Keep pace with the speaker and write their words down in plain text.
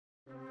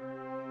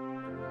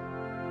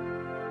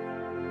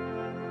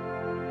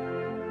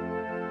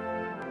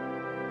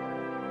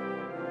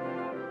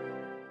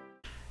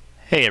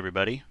Hey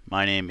everybody,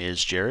 my name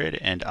is Jared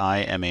and I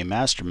am a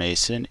Master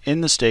Mason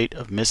in the state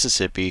of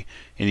Mississippi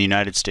in the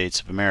United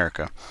States of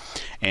America.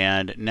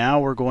 And now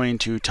we're going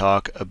to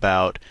talk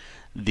about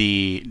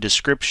the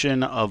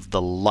description of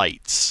the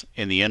lights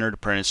in the entered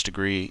apprentice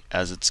degree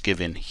as it's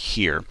given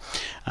here.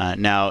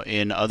 Now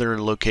in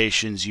other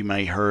locations you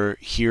may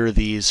hear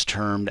these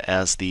termed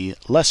as the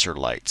lesser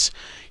lights.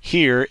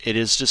 Here it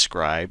is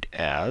described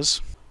as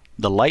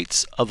the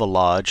lights of a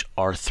lodge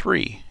are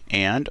three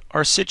and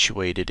are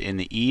situated in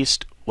the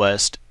east,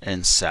 west,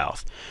 and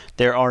south.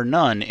 There are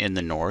none in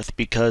the north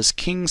because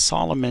King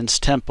Solomon's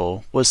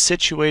temple was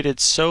situated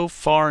so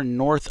far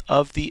north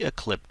of the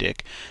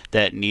ecliptic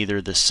that neither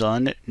the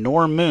sun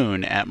nor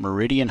moon at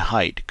meridian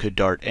height could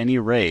dart any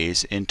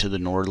rays into the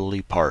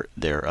northerly part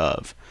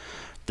thereof.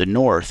 The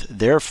north,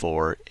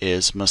 therefore,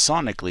 is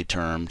masonically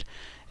termed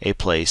a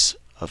place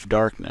of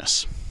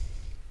darkness.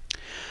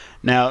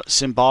 Now,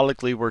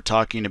 symbolically, we're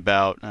talking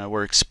about,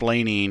 we're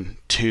explaining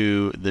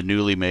to the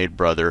newly made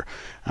brother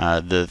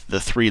the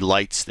three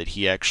lights that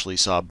he actually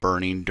saw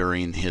burning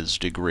during his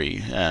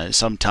degree.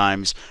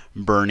 Sometimes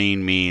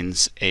burning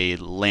means a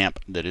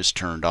lamp that is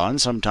turned on.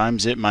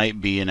 Sometimes it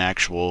might be an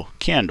actual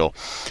candle.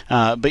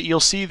 But you'll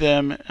see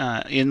them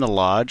in the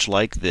lodge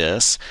like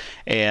this,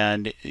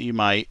 and you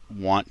might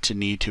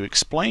need to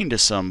explain to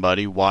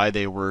somebody why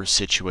they were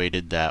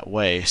situated that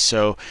way.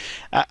 So,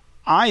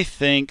 I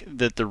think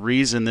that the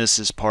reason this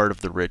is part of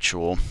the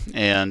ritual,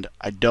 and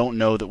I don't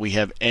know that we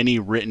have any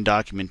written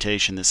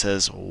documentation that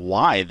says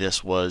why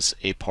this was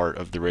a part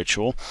of the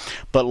ritual,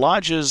 but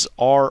lodges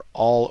are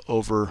all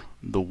over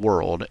the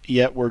world,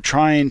 yet we're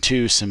trying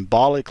to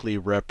symbolically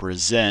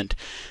represent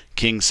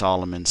King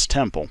Solomon's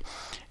temple.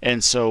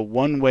 And so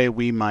one way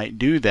we might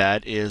do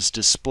that is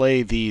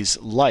display these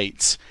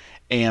lights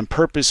and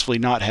purposefully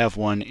not have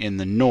one in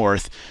the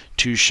north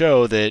to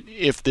show that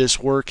if this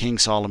were King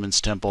Solomon's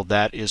temple,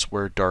 that is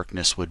where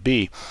darkness would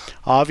be.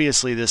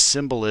 Obviously, this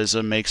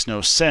symbolism makes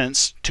no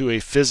sense to a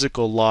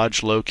physical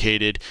lodge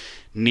located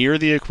near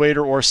the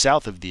equator or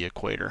south of the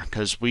equator,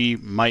 because we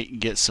might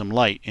get some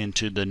light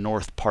into the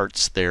north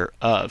parts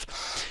thereof.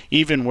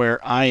 Even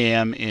where I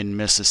am in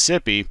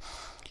Mississippi,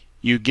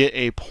 you get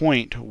a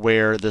point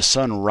where the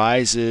sun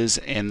rises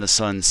and the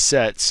sun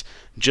sets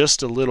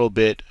just a little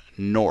bit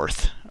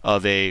north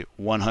of a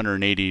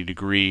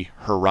 180-degree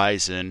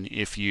horizon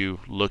if you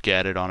look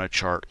at it on a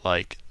chart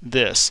like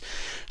this.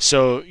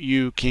 So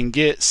you can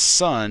get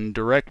sun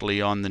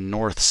directly on the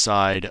north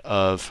side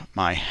of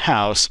my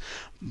house,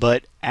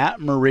 but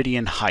at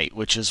meridian height,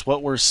 which is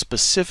what we're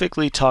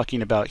specifically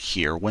talking about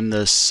here, when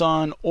the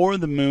sun or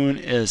the moon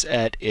is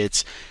at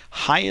its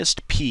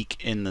highest peak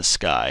in the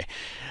sky,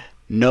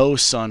 no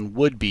sun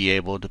would be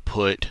able to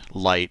put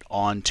light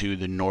onto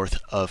the north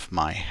of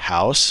my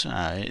house.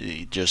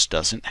 It just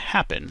doesn't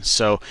happen.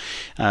 So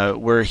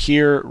we're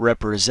here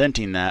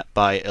representing that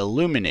by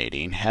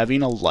illuminating,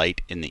 having a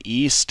light in the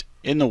east,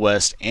 in the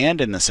west,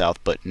 and in the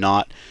south, but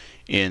not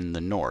in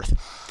the north.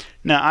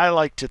 Now, I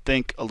like to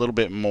think a little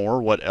bit more,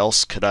 what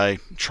else could I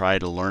try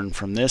to learn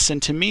from this?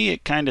 And to me,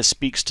 it kind of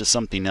speaks to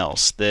something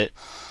else, that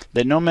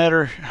no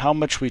matter how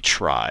much we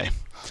try,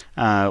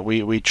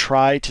 we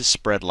try to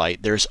spread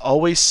light, there's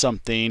always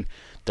something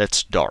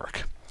that's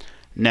dark.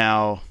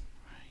 Now,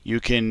 you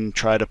can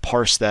try to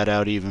parse that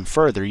out even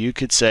further. You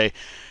could say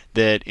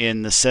that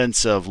in the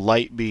sense of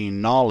light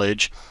being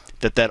knowledge,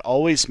 that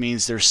always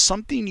means there's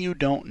something you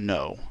don't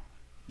know.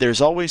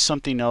 There's always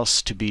something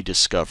else to be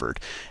discovered.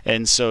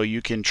 And so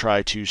you can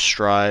try to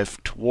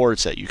strive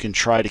towards that. You can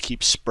try to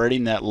keep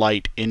spreading that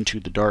light into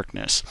the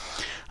darkness.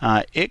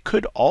 It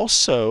could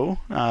also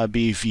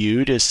be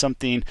viewed as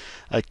something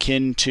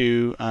akin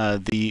to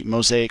the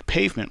mosaic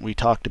pavement we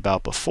talked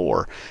about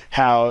before.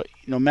 How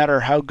no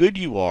matter how good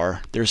you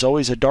are, there's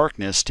always a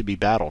darkness to be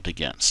battled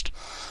against.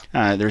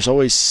 There's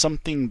always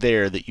something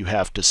there that you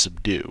have to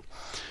subdue.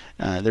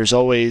 There's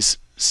always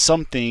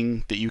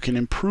something that you can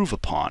improve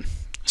upon.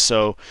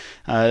 So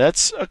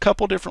that's a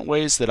couple different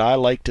ways that I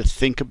like to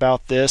think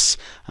about this.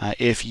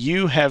 If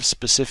you have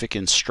specific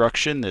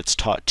instruction that's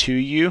taught to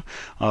you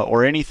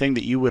or anything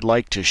that you would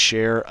like to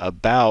share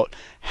about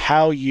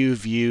how you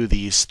view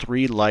these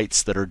three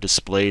lights that are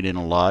displayed in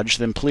a lodge,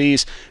 then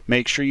please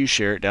make sure you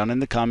share it down in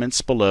the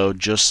comments below,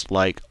 just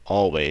like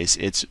always.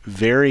 It's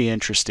very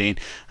interesting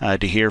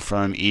to hear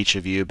from each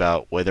of you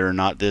about whether or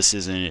not this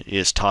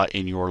is taught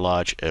in your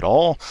lodge at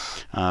all,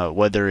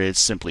 whether it's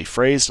simply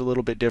phrased a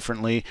little bit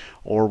differently,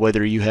 or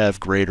whether you have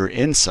greater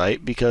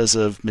insight because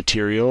of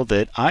material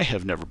that I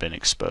have never been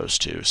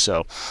exposed to.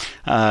 So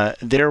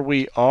there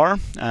we are.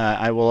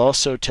 I will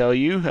also tell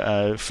you,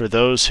 for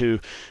those who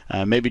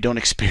maybe don't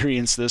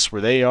experience this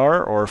where they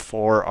are, or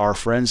for our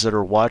friends that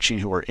are watching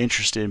who are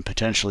interested in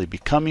potentially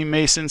becoming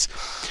Masons,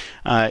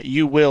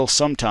 you will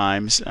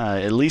sometimes,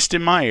 at least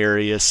in my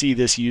area, see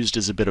this used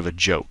as a bit of a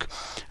joke.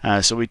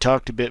 So we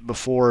talked a bit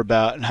before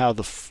about how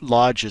the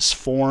lodge is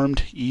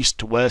formed, east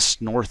to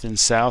west, north and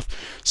south.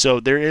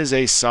 So there is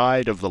a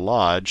side of the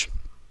lodge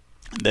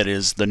that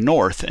is the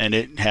north, and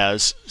it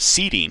has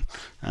seating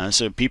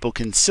so people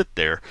can sit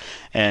there.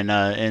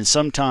 And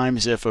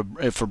sometimes if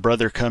a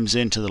brother comes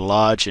into the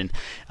lodge and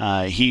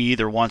he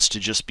either wants to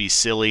just be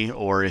silly,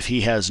 or if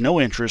he has no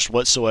interest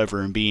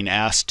whatsoever in being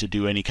asked to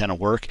do any kind of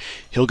work,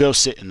 he'll go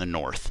sit in the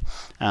north.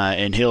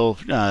 And he'll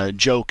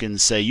joke and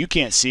say, "You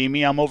can't see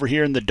me, I'm over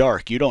here in the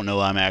dark, you don't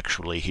know I'm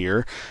actually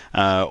here,"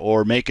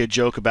 or make a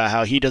joke about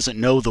how he doesn't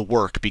know the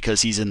work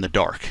because he's in the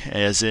dark,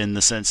 as in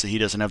the sense that he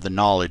doesn't have the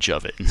knowledge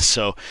of it. And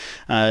so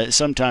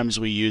sometimes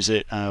we use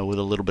it with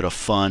a little bit of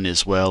fun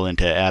as well, and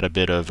to add a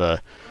bit of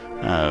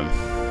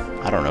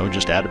I don't know,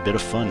 just add a bit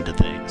of fun to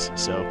things.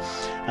 So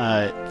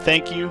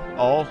thank you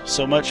all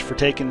so much for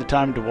taking the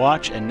time to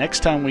watch, and next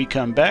time we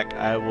come back,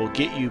 I will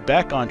get you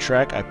back on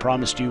track. I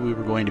promised you we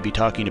were going to be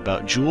talking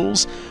about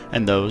jewels,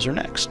 and those are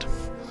next.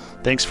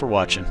 Thanks for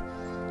watching.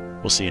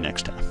 We'll see you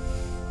next time.